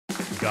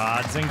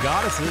Gods and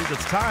goddesses,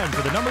 it's time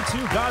for the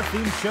 #2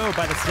 God-themed show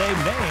by the same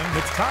name.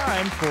 It's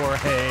time for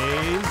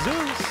Hey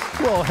Zeus.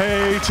 Well,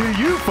 hey to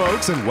you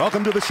folks, and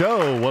welcome to the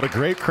show. What a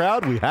great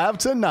crowd we have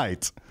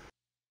tonight.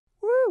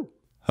 Woo!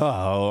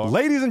 Oh,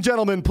 ladies and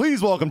gentlemen,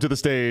 please welcome to the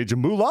stage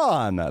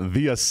Mulan,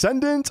 the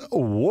Ascendant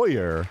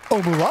Warrior.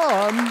 Oh,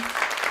 Mulan.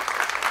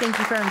 Thank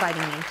you for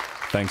inviting me.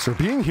 Thanks for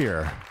being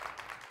here.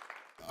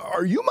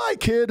 Are you my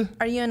kid?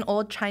 Are you an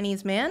old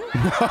Chinese man?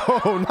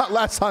 No, not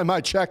last time I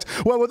checked.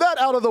 Well, with that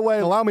out of the way,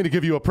 allow me to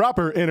give you a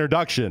proper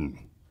introduction.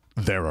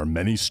 There are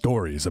many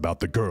stories about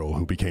the girl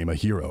who became a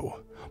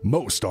hero.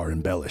 Most are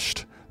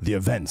embellished, the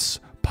events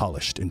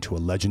polished into a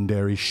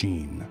legendary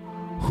sheen.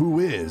 Who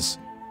is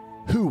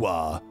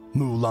Hua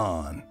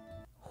Mulan?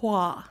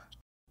 Hua.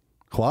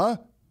 Hua?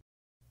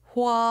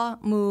 Hua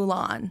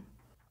Mulan.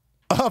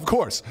 Of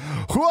course.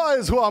 Hua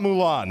is Hua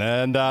Mulan,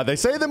 and they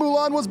say that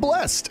Mulan was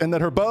blessed and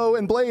that her bow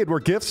and blade were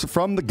gifts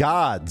from the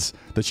gods,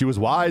 that she was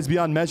wise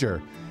beyond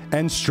measure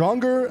and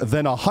stronger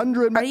than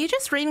 100... Are you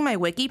just reading my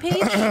wiki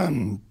page?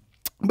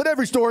 But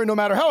every story, no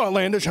matter how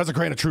outlandish, has a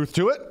grain of truth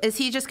to it. Is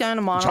he just going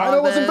to monologue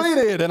China was this?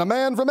 invaded, and a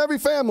man from every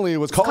family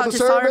was called to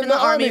serve in the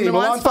army.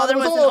 Mulan's father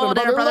was old,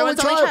 and her brother was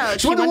only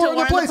child. She went to war in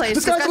the place,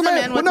 disguised as a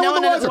man, with no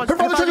one the wiser. Her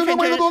father turned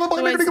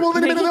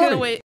her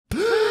away.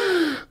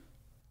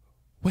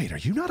 Wait, are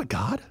you not a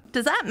god?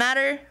 Does that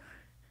matter?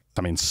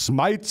 I mean,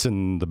 SMITE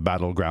and the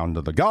battleground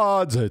of the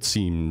gods, it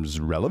seems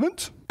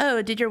relevant.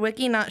 Oh, did your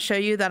wiki not show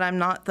you that I'm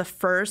not the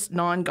first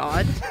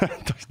non-god?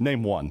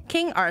 Name one.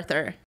 King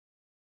Arthur.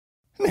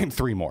 Name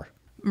three more.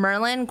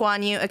 Merlin,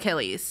 Guan Yu,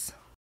 Achilles.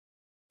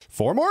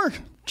 Four more?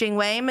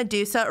 Jingwei,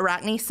 Medusa,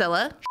 Arachne,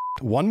 Scylla.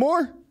 One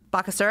more?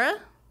 Bakasura.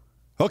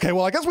 Okay,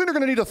 well, I guess we're going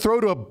to need to throw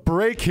to a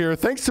break here.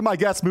 Thanks to my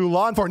guest,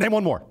 Mulan, for name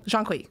one more.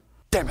 Zhang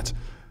Damn it.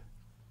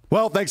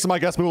 Well, thanks to my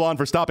guest, Mulan,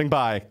 for stopping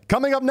by.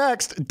 Coming up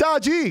next,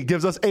 Daji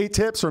gives us 8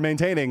 tips for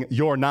maintaining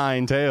your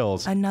 9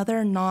 tails.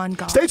 Another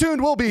non-god. Stay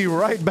tuned. We'll be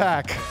right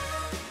back.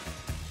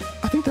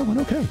 I think that went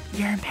okay.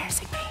 You're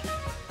embarrassing me.